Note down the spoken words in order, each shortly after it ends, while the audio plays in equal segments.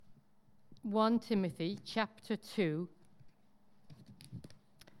1 Timothy chapter 2,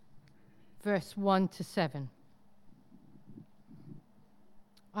 verse 1 to 7.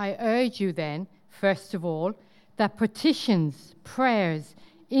 I urge you then, first of all, that petitions, prayers,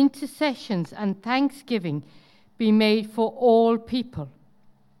 intercessions, and thanksgiving be made for all people,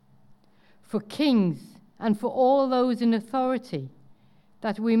 for kings and for all those in authority,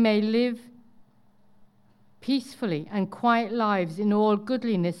 that we may live peacefully and quiet lives in all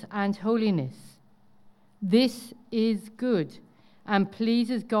goodliness and holiness. This is good and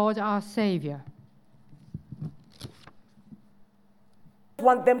pleases God our Saviour.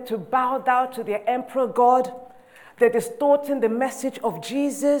 Want them to bow down to their emperor God. They're distorting the message of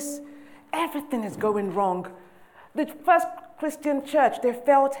Jesus. Everything is going wrong. The first Christian church, they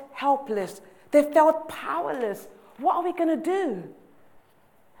felt helpless. They felt powerless. What are we going to do?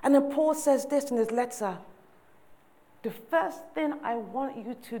 And then Paul says this in his letter. The first thing I want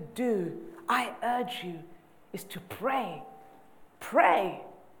you to do, I urge you, is to pray. Pray.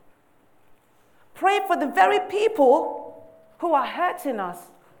 Pray for the very people who are hurting us.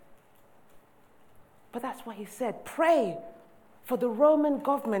 But that's what he said. Pray for the Roman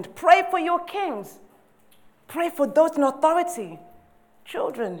government. Pray for your kings. Pray for those in authority.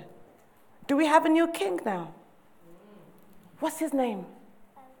 Children, do we have a new king now? What's his name?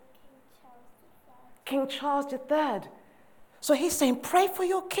 King Charles III. So he's saying, pray for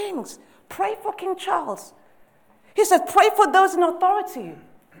your kings. Pray for King Charles. He said, pray for those in authority.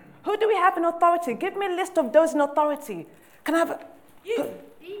 Who do we have in authority? Give me a list of those in authority. Can I have a...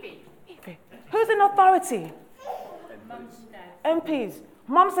 Evie. Who's in authority? Mums and dads. MPs.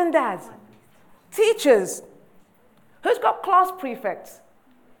 Mums and dads. Teachers. Who's got class prefects?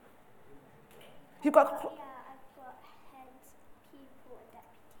 You've got... I've got heads, people, and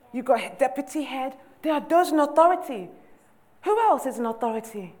deputy. You've got deputy head. There are those in authority. Who else is in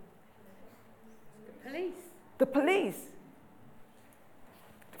authority? The police. The police.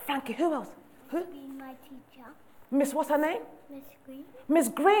 Frankie, who else? Who? Being my teacher, Miss, what's her name? Miss Green. Miss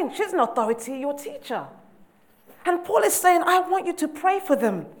Green, she's in authority, your teacher. And Paul is saying, I want you to pray for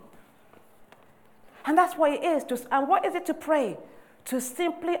them. And that's what it is. And what is it to pray? To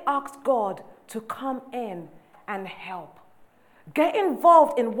simply ask God to come in and help. Get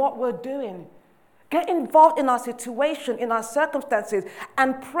involved in what we're doing. Get involved in our situation, in our circumstances,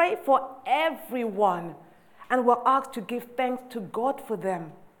 and pray for everyone. And we're asked to give thanks to God for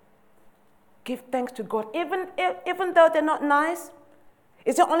them. Give thanks to God. Even though they're not nice,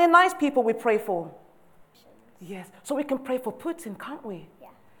 is it only nice people we pray for? Yes. So we can pray for Putin, can't we? Yeah.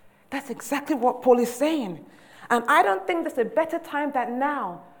 That's exactly what Paul is saying. And I don't think there's a better time than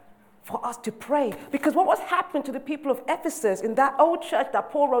now for us to pray. Because what was happening to the people of Ephesus in that old church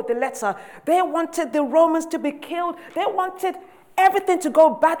that Paul wrote the letter, they wanted the Romans to be killed. They wanted everything to go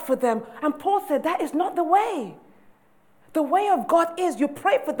bad for them. And Paul said, that is not the way. The way of God is you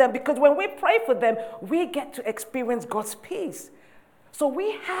pray for them, because when we pray for them, we get to experience God's peace. So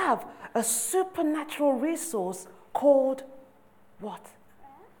we have a supernatural resource called what?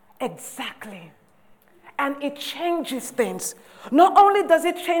 Exactly. And it changes things. Not only does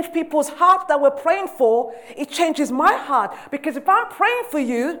it change people's hearts that we're praying for, it changes my heart. Because if I'm praying for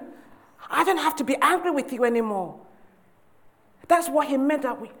you, I don't have to be angry with you anymore. That's what he meant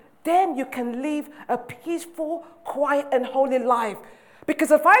that then you can live a peaceful, quiet, and holy life. Because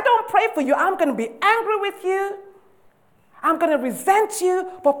if I don't pray for you, I'm going to be angry with you. I'm going to resent you.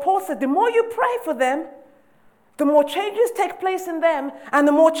 But Paul said, the more you pray for them, the more changes take place in them, and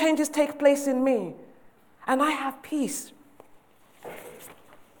the more changes take place in me. And I have peace.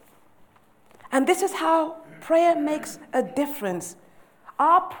 And this is how prayer makes a difference.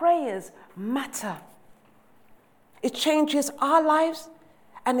 Our prayers matter. It changes our lives,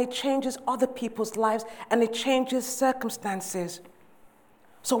 and it changes other people's lives, and it changes circumstances.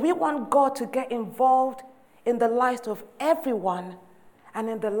 So we want God to get involved in the lives of everyone and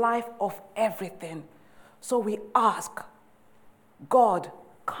in the life of everything. So we ask, God,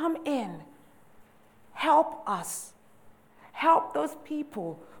 come in. Help us. Help those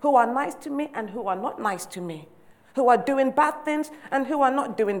people who are nice to me and who are not nice to me, who are doing bad things and who are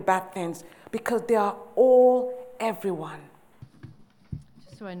not doing bad things, because they are all everyone.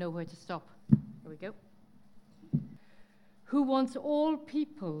 Just so I know where to stop. Here we go. Who wants all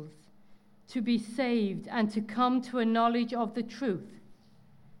peoples to be saved and to come to a knowledge of the truth.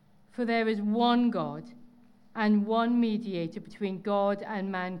 For there is one God and one mediator between God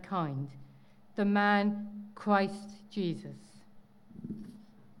and mankind, the man Christ Jesus.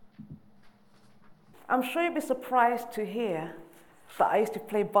 I'm sure you'll be surprised to hear that I used to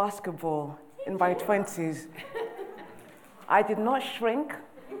play basketball in my 20s. I did not shrink.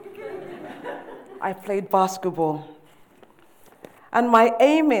 I played basketball. And my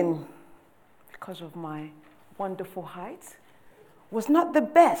aiming, because of my wonderful height, was not the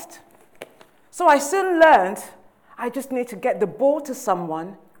best. So I soon learned I just need to get the ball to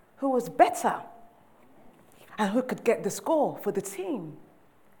someone who was better and who could get the score for the team.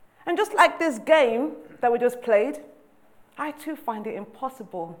 And just like this game that we just played, I too find it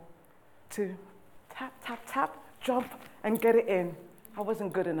impossible to tap, tap, tap, jump, and get it in. I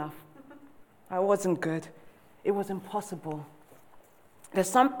wasn't good enough. I wasn't good. It was impossible. There's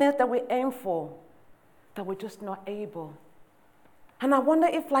something that we aim for that we're just not able. And I wonder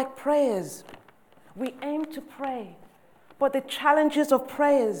if, like prayers, we aim to pray, but the challenges of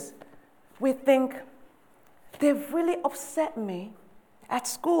prayers, we think, they've really upset me at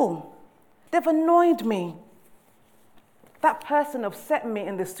school. They've annoyed me. That person upset me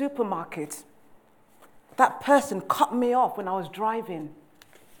in the supermarket. That person cut me off when I was driving.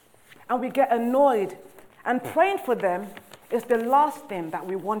 And we get annoyed. And praying for them is the last thing that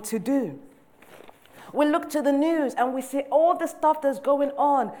we want to do. We look to the news and we see all the stuff that's going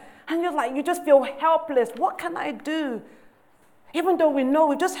on. And you're like, you just feel helpless. What can I do? Even though we know,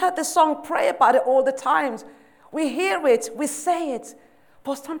 we've just heard the song, pray about it all the times. We hear it, we say it.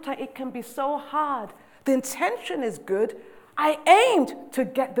 But sometimes it can be so hard. The intention is good. I aimed to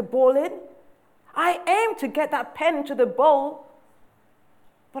get the ball in. I aimed to get that pen into the bowl.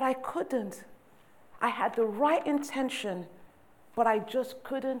 But I couldn't. I had the right intention, but I just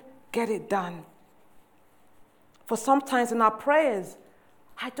couldn't get it done. For sometimes in our prayers,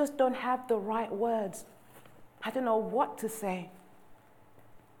 I just don't have the right words. I don't know what to say.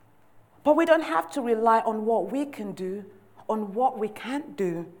 But we don't have to rely on what we can do, on what we can't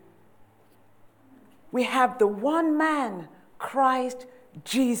do. We have the one man, Christ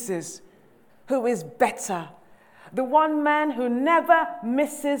Jesus, who is better. The one man who never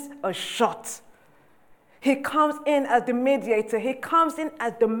misses a shot. He comes in as the mediator. He comes in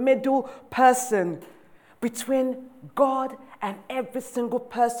as the middle person between God and every single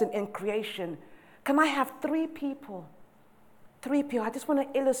person in creation. Can I have 3 people? 3 people. I just want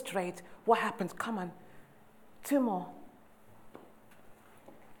to illustrate what happens. Come on. 2 more.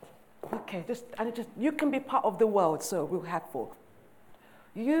 Okay, you can be part of the world, so we'll have 4.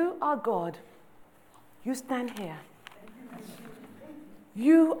 You are God. You stand here.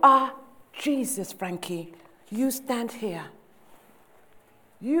 You are Jesus, Frankie. You stand here.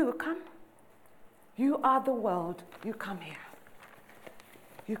 You come. You are the world. You come here.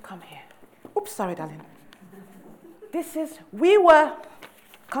 You come here. Oops, sorry, darling.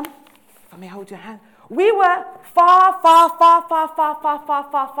 Come, let me hold your hand. We were far, far, far, far, far, far,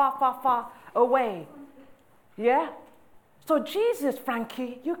 far, far, far, far, far away. Yeah? So Jesus,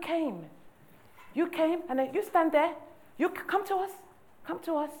 Frankie, you came. You came, and then you stand there. You come to us. Come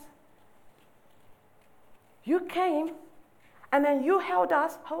to us. You came, and then you held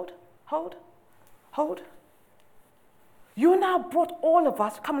us. Hold. You now brought all of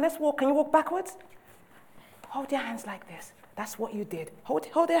us. Come on, let's walk. Can you walk backwards? Hold your hands like this. That's what you did.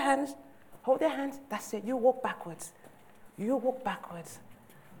 Hold their hands. Hold their hands. That's it. You walk backwards. You walk backwards.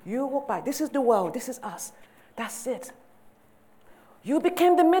 You walk back. This is the world. This is us. That's it. You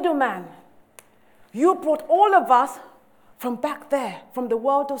became the middleman. You brought all of us from back there, from the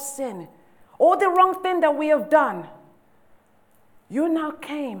world of sin. All the wrong thing that we have done. You now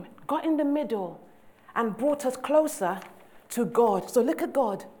came, got in the middle, and brought us closer to God. So look at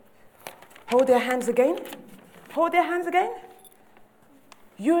God. Hold their hands again. Hold their hands again.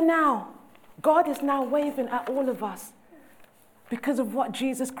 God is now waving at all of us because of what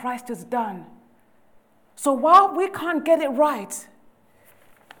Jesus Christ has done. So while we can't get it right,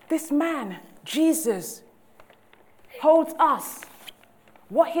 this man, Jesus, holds us,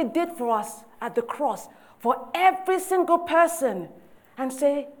 what he did for us at the cross, for every single person, and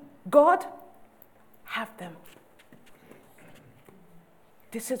say, God, have them.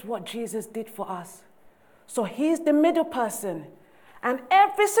 This is what Jesus did for us. So he's the middle person. And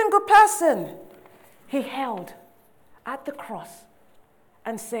every single person he held at the cross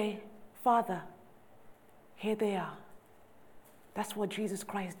and say, Father, here they are. That's what Jesus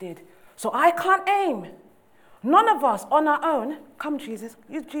Christ did. So I can't aim. None of us on our own. Come, Jesus.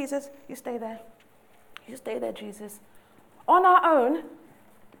 You stay there. You stay there, Jesus. On our own,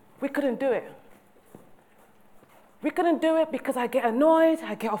 we couldn't do it. We couldn't do it because I get annoyed,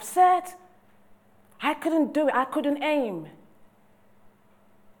 I get upset. I couldn't do it. I couldn't aim.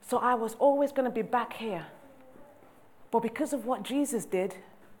 So I was always going to be back here. But because of what Jesus did,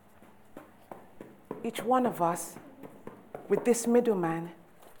 each one of us, with this middleman,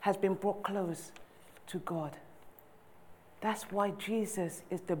 has been brought close to God. That's why Jesus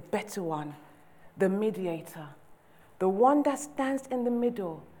is the better one the mediator, the one that stands in the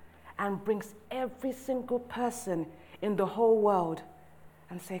middle and brings every single person in the whole world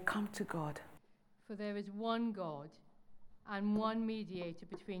and say, come to God. For there is one God and one mediator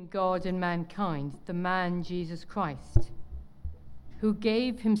between God and mankind, the man Jesus Christ, who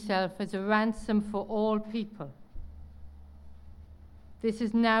gave himself as a ransom for all people. This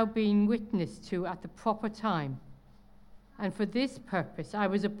has now been witnessed to at the proper time, and for this purpose I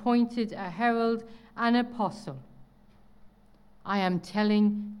was appointed a herald and apostle. I am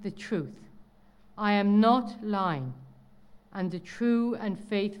telling the truth. I am not lying, and the true and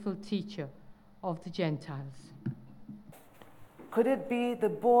faithful teacher of the Gentiles. Could it be the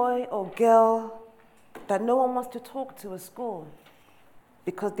boy or girl that no one wants to talk to at school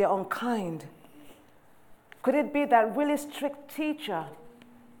because they're unkind? Could it be that really strict teacher,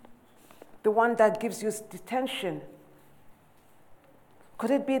 the one that gives you detention?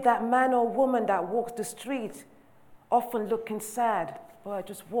 Could it be that man or woman that walks the street, often looking sad, but I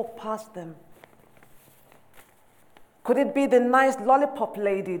just walk past them? Could it be the nice lollipop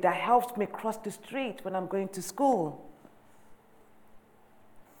lady that helps me cross the street when I'm going to school?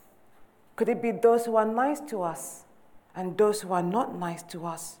 Could it be those who are nice to us and those who are not nice to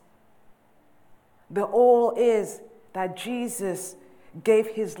us? The all is that Jesus gave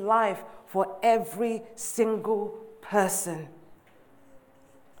his life for every single person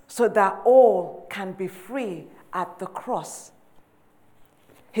so that all can be free at the cross.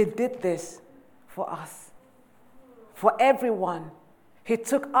 He did this for us, for everyone. He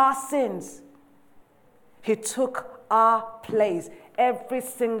took our sins. He took our place. Every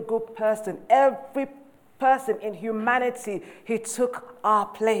single person, every person in humanity, he took our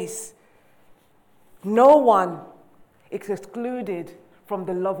place. No one is excluded from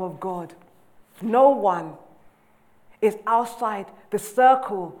the love of God. No one is outside the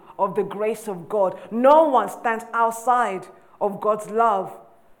circle of the grace of God. No one stands outside of God's love.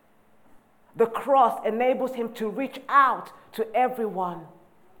 The cross enables him to reach out to everyone.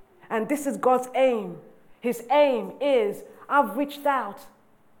 And this is God's aim. His aim is, I've reached out.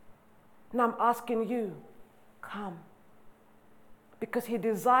 Now I'm asking you, come. Because he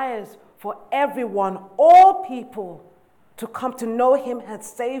desires for everyone, all people, to come to know him as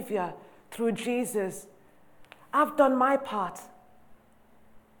Savior through Jesus. I've done my part.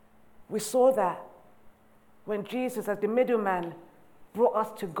 We saw that when Jesus, as the middleman, brought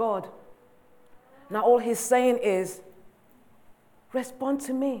us to God. Now all he's saying is, respond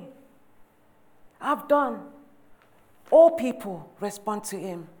to me. I've done. All people respond to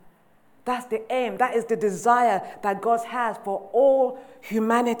him. That's the aim. That is the desire that God has for all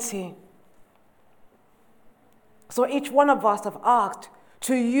humanity. So each one of us have asked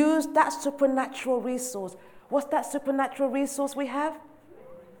to use that supernatural resource. What's that supernatural resource we have?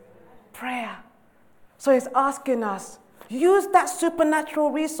 Prayer. So he's asking us, use that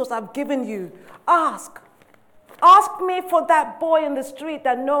supernatural resource I've given you. Ask. Ask me for that boy in the street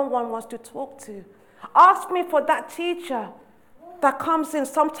that no one wants to talk to. Ask me for that teacher that comes in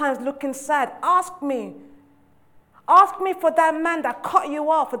sometimes looking sad. Ask me. Ask me for that man that cut you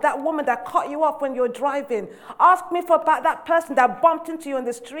off, or that woman that cut you off when you're driving. Ask me for about that person that bumped into you in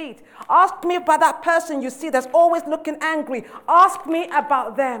the street. Ask me about that person you see that's always looking angry. Ask me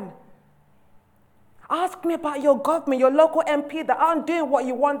about them. Ask me about your government, your local MP that aren't doing what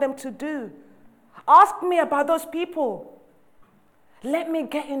you want them to do. Ask me about those people. Let me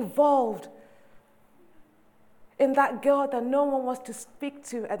get involved in that girl that no one wants to speak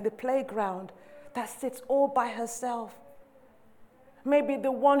to at the playground, that sits all by herself. Maybe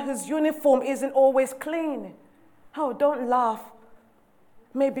the one whose uniform isn't always clean. Oh, don't laugh.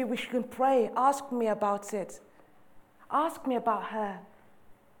 Maybe we should pray. Ask me about it. Ask me about her.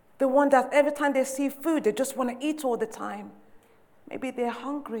 The one that every time they see food, they just want to eat all the time. Maybe they're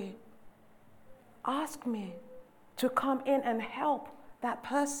hungry. Ask me to come in and help that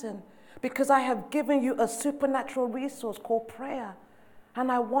person, because I have given you a supernatural resource called prayer.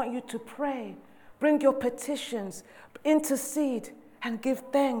 And I want you to pray. Bring your petitions, intercede, and give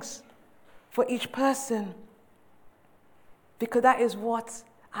thanks for each person. Because that is what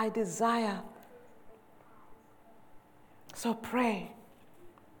I desire. So pray.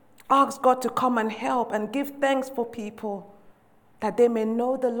 Ask God to come and help and give thanks for people, that they may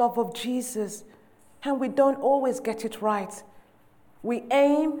know the love of Jesus. And we don't always get it right. We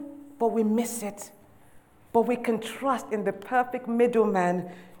aim, but we miss it. But we can trust in the perfect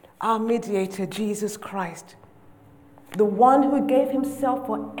middleman, our mediator, Jesus Christ, the one who gave himself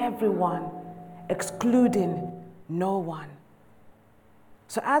for everyone, excluding no one.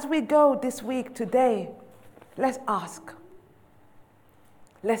 So as we go this week, today, let's ask.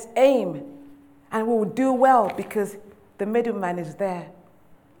 Let's aim, And we will do well because the middleman is there.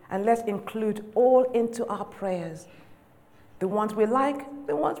 And let's include all into our prayers. The ones we like,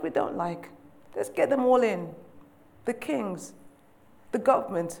 the ones we don't like. Let's get them all in. The kings, the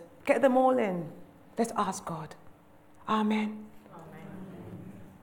government, get them all in. Let's ask God. Amen.